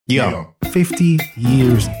Yo, 50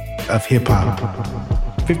 years of hip-hop.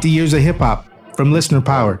 50 years of hip-hop from Listener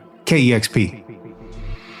Power, KEXP.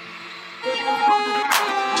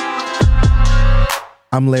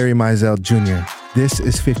 I'm Larry Mizell Jr. This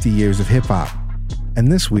is 50 years of hip-hop.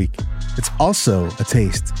 And this week, it's also a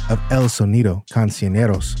taste of El Sonido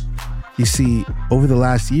Cancioneros. You see, over the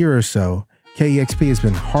last year or so, KEXP has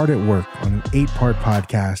been hard at work on an 8-part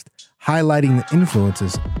podcast highlighting the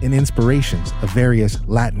influences and inspirations of various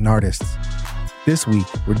Latin artists. This week,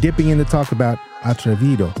 we're dipping in to talk about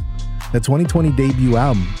Atrevido, the 2020 debut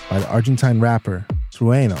album by the Argentine rapper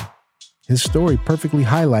Trueno. His story perfectly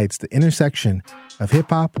highlights the intersection of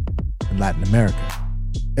hip-hop and Latin America.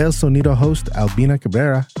 El Sonido host Albina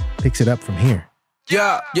Cabrera picks it up from here.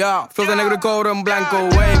 Flow de negro y cobre en blanco,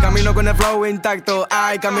 wey. Camino con el flow intacto,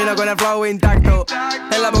 ay, camino con el flow intacto.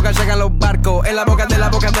 En la boca llegan los barcos, en la boca de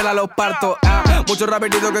la los parto. Muchos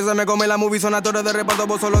raperitos que se me come la movie son actores de reparto,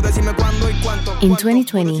 vos solo decime cuándo y cuánto. In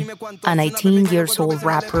 2020, a 19-year-old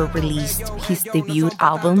rapper released his debut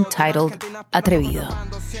album titled Atrevido.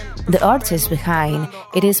 The artist behind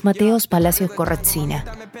it is Mateos Palacios Corrazzina,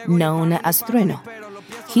 known as Trueno.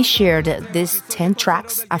 He shared these 10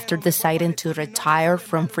 tracks after deciding to retire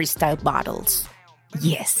from freestyle battles.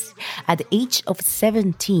 Yes, at the age of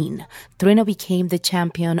 17, Trueno became the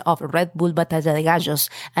champion of Red Bull Batalla de Gallos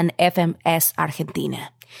and FMS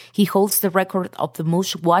Argentina. He holds the record of the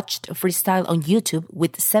most watched freestyle on YouTube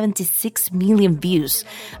with 76 million views,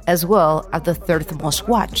 as well as the third most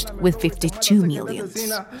watched with 52 million.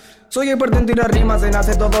 Soy experto en tirar rimas, en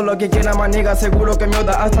hacer todo lo que quiera, maniga, seguro que me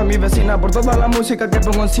oda hasta mi vecina. Por toda la música que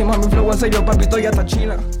pongo encima, mi flow en serio, papito, ya está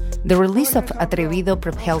chila. The release of Atrevido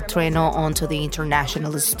propelled Trueno onto the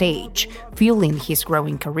international stage, fueling his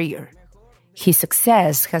growing career. His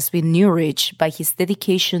success has been nourished by his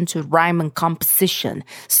dedication to rhyme and composition,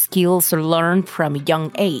 skills learned from a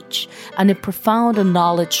young age, and a profound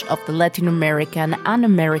knowledge of the Latin American and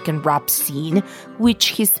American rap scene, which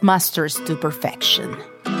he masters to perfection.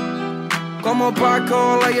 Como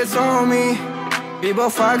Paco, leyes on me. Vivo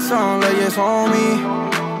facts on, leyes on me.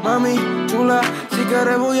 Mami, chula, si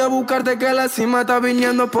quieres voy a buscarte que la cima está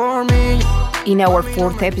viniendo por mí. In our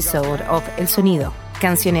 4th episode of El Sonido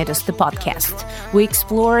Cancioneros, the podcast, we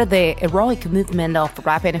explore the heroic movement of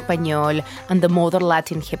rap en español and the modern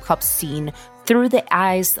Latin hip-hop scene through the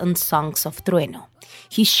eyes and songs of Trueno.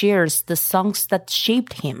 He shares the songs that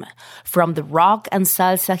shaped him, from the rock and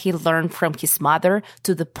salsa he learned from his mother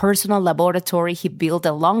to the personal laboratory he built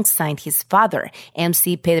alongside his father,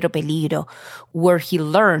 MC Pedro Peligro, where he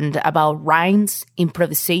learned about rhymes,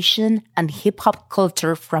 improvisation, and hip-hop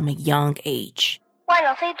culture from a young age.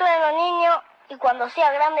 Bueno, soy Trueno niño y cuando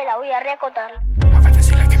sea grande la voy a recotar.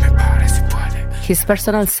 His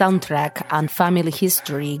personal soundtrack and family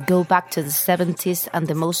history go back to the 70s and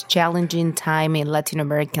the most challenging time in Latin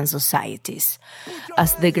American societies.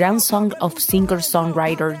 As the grand song of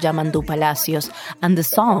singer-songwriter Yamandu Palacios and the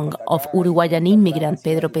song of Uruguayan immigrant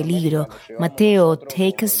Pedro Peligro, Mateo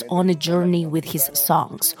takes us on a journey with his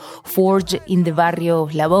songs, forged in the barrio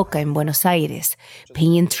La Boca in Buenos Aires,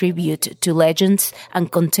 paying tribute to legends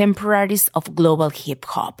and contemporaries of global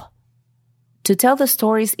hip-hop. To tell the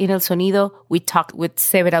stories in El Sonido, we talked with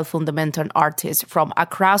several fundamental artists from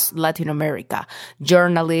across Latin America,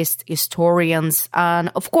 journalists, historians,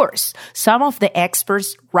 and, of course, some of the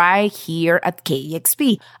experts right here at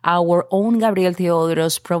KEXP. Our own Gabriel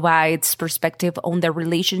Teodoros provides perspective on the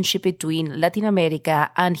relationship between Latin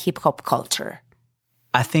America and hip-hop culture.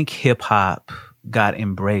 I think hip-hop got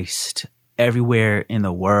embraced everywhere in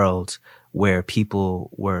the world where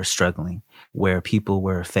people were struggling, where people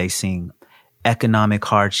were facing economic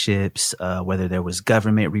hardships, whether there was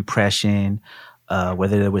government repression,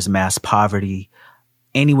 whether there was mass poverty.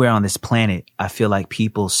 Anywhere on this planet, I feel like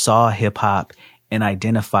people saw hip hop and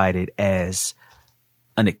identified it as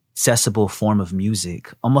an accessible form of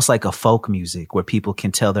music, almost like a folk music where people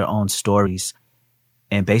can tell their own stories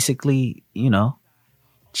and basically,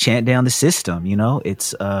 chant down the system.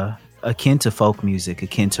 It's akin to folk music,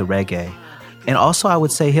 akin to reggae. And also, I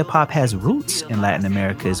would say hip-hop has roots in Latin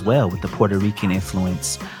America as well, with the Puerto Rican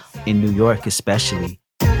influence in New York especially.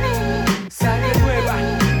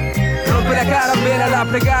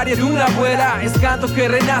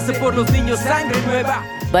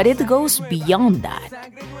 But it goes beyond that.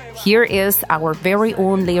 Here is our very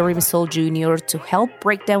own Larry Mizell Jr. to help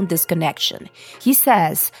break down this connection. He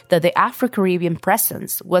says that the Afro-Caribbean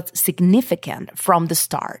presence was significant from the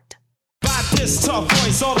start.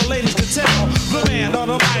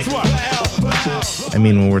 I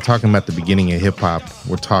mean, when we're talking about the beginning of hip-hop,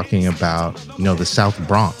 we're talking about, the South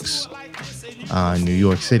Bronx, New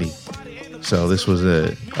York City. So this was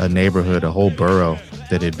a neighborhood, a whole borough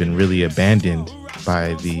that had been really abandoned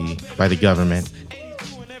by the government.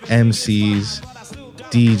 MCs,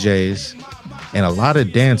 DJs, and a lot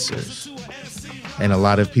of dancers, and a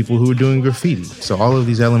lot of people who were doing graffiti. So all of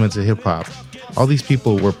these elements of hip hop, all these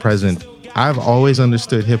people were present. I've always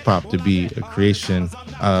understood hip hop to be a creation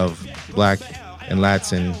of Black and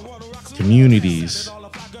Latin communities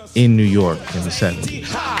in New York in the 70s.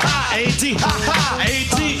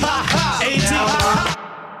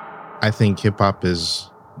 I think hip hop is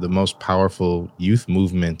the most powerful youth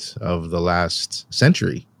movement of the last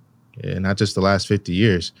century, and not just the last 50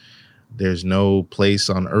 years. There's no place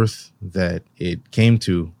on earth that it came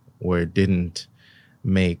to where it didn't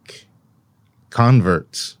make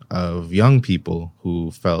converts of young people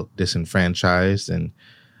who felt disenfranchised and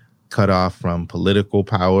cut off from political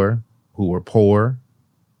power, who were poor,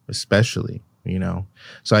 especially, you know.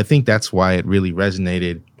 So I think that's why it really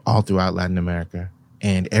resonated all throughout Latin America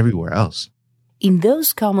and everywhere else. In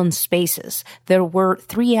those common spaces, there were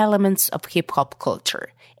three elements of hip-hop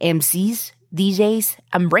culture: MCs, DJs,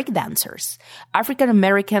 and breakdancers. African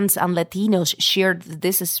Americans and Latinos shared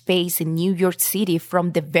this space in New York City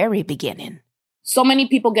from the very beginning. So many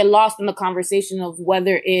people get lost in the conversation of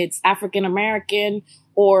whether it's African American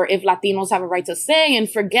or if Latinos have a right to say,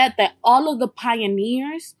 and forget that all of the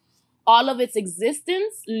pioneers, all of its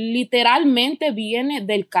existence, literalmente viene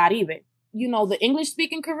del Caribe. You know, the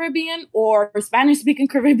English-speaking Caribbean or Spanish-speaking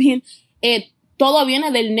Caribbean, todo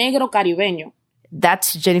viene del negro caribeño.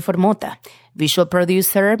 That's Jennifer Mota, visual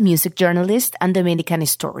producer, music journalist, and Dominican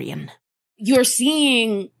historian. You're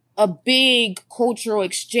seeing a big cultural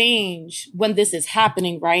exchange when this is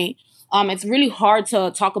happening, right? It's really hard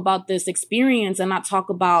to talk about this experience and not talk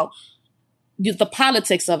about the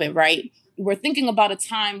politics of it, right? We're thinking about a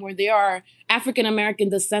time where there are African-American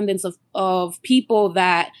descendants of people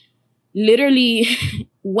that literally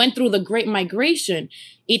went through the Great Migration.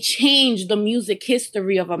 It changed the music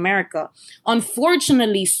history of America.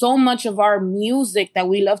 Unfortunately, so much of our music that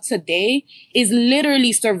we love today is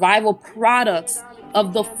literally survival products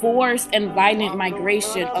of the forced and violent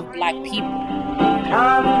migration of Black people.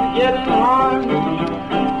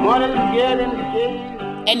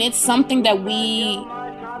 And it's something that we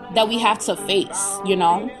have to face, you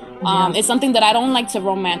know? It's something that I don't like to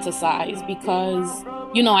romanticize because,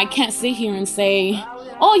 you know, I can't sit here and say,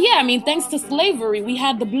 oh yeah, I mean, thanks to slavery, we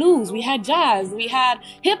had the blues, we had jazz, we had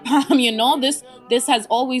hip hop, you know, this has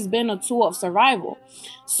always been a tool of survival.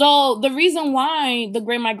 So the reason why the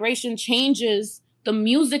Great Migration changes the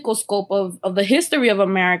musical scope of the history of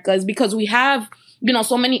America is because we have, you know,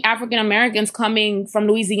 so many African Americans coming from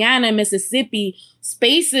Louisiana and Mississippi,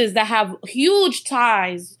 spaces that have huge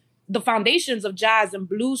ties, the foundations of jazz and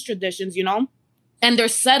blues traditions, you know, and they're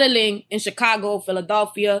settling in Chicago,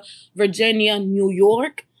 Philadelphia, Virginia, New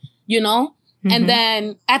York, you know, and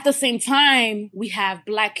then at the same time, we have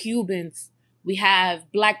Black Cubans, we have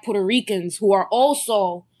Black Puerto Ricans who are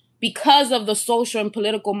also, because of the social and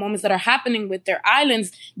political moments that are happening with their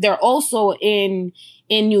islands, they're also in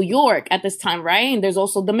New York at this time, right? And there's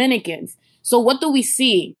also Dominicans. So what do we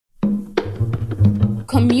see?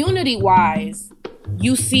 Community-wise,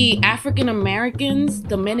 you see African Americans,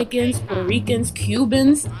 Dominicans, Puerto Ricans,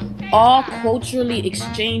 Cubans, all culturally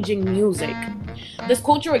exchanging music. This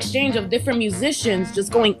cultural exchange of different musicians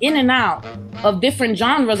just going in and out of different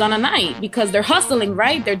genres on a night because they're hustling,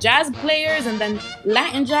 right? They're jazz players and then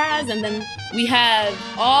Latin jazz, and then we have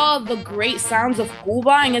all the great sounds of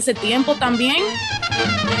Cuba en ese tiempo también.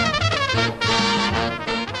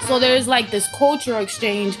 So there's like this cultural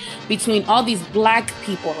exchange between all these Black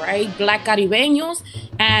people, right? Black Caribeños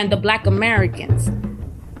and the Black Americans.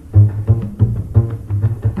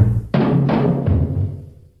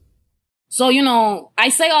 So, you know, I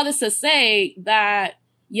say all this to say that,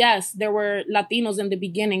 yes, there were Latinos in the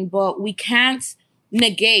beginning, but we can't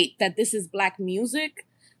negate that this is Black music,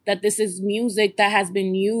 that this is music that has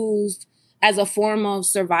been used as a form of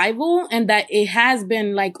survival, and that it has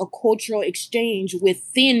been like a cultural exchange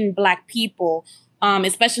within Black people,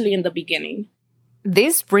 especially in the beginning.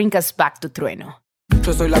 This brings us back to Trueno.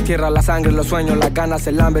 Yo soy la tierra, la sangre, los sueños, las ganas,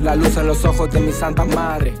 el hambre, la luz en los ojos de mi santa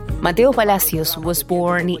madre. Mateo Palacios was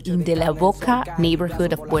born in the La Boca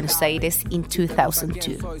neighborhood of Buenos Aires in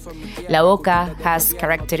 2002. La Boca has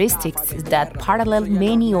characteristics that parallel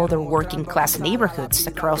many other working-class neighborhoods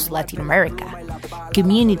across Latin America,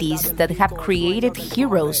 communities that have created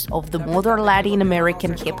heroes of the modern Latin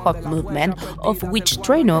American hip-hop movement, of which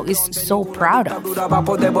Trueno is so proud of.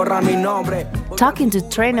 Talking to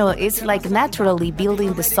Trueno is like naturally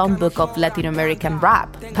building the songbook of Latin American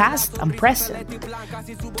rap, past and present.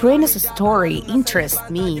 Trueno's story interests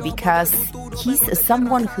me because he's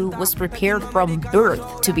someone who was prepared from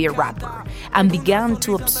birth to be a rapper and began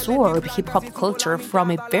to absorb hip-hop culture from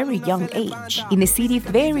a very young age in a city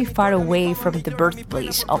very far away from the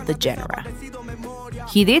birthplace of the genre.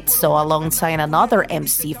 He did so alongside another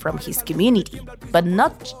MC from his community, but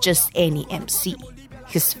not just any MC.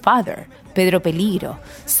 His father, Pedro Peligro,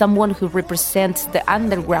 someone who represents the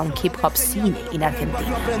underground hip-hop scene in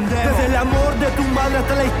Argentina. Desde el amor de tu madre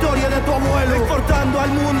hasta la historia de tu abuelo, exportando al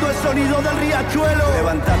mundo el sonido del riachuelo.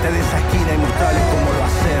 Levántate de esa esquina y mostrales cómo lo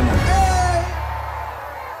hacemos.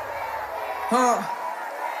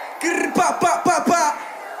 Pa, pa, pa, pa.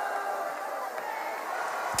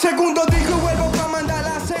 Segundo disco y vuelvo pa' mandar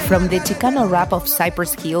la cena. From the Chicano rap of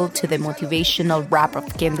Cypress Hill to the motivational rap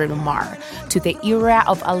of Kendrick Lamar, to the era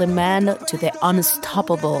of Aleman to the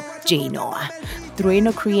unstoppable J. Noah,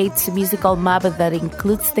 Trueno creates a musical map that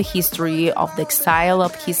includes the history of the exile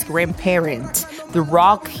of his grandparents, the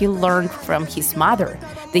rock he learned from his mother,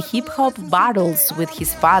 the hip-hop battles with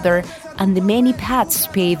his father, and the many paths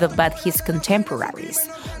paved by his contemporaries.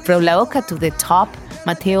 From La Oca to the top,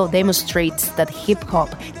 Mateo demonstrates that hip-hop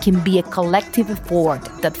can be a collective effort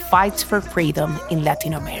that fights for freedom in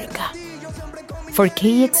Latin America. For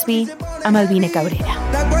KEXP, I'm Albina Cabrera.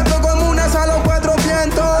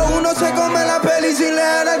 Uno se come la peli sin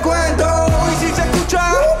leer el cuento. Y si se escucha,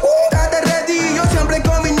 date ready. Yo siempre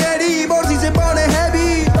con mi ñeri, por si se pone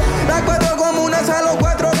heavy. Las cuatro comunas a los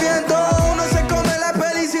cuatro vientos. Uno se come la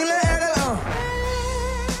peli sin leer el...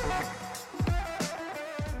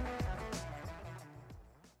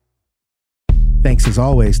 Thanks as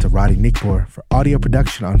always to Roddy Nickbor for audio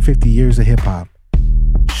production on 50 Years of Hip Hop.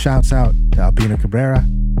 Shouts out to Albina Cabrera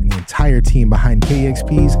and the entire team behind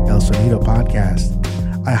KEXP's El Sonido podcast.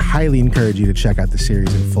 I highly encourage you to check out the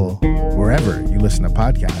series in full, wherever you listen to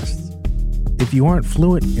podcasts. If you aren't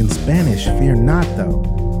fluent in Spanish, fear not though.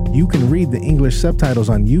 You can read the English subtitles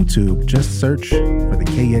on YouTube. Just search for the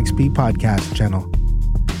KEXP podcast channel.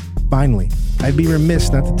 Finally, I'd be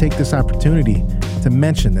remiss not to take this opportunity to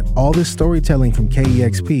mention that all this storytelling from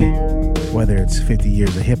KEXP, whether it's 50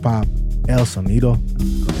 Years of Hip Hop, El Sonido,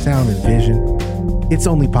 Sound and Vision, it's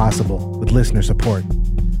only possible with listener support.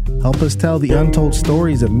 Help us tell the untold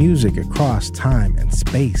stories of music across time and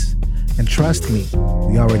space. And trust me,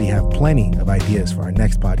 we already have plenty of ideas for our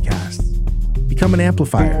next podcasts. Become an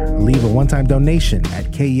amplifier or leave a one-time donation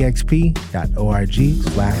at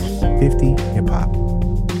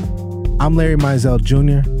kexp.org/50hiphop. I'm Larry Mizell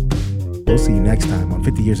Jr. We'll see you next time on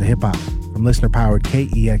 50 Years of Hip Hop from listener-powered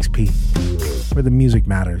KEXP, where the music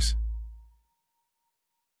matters.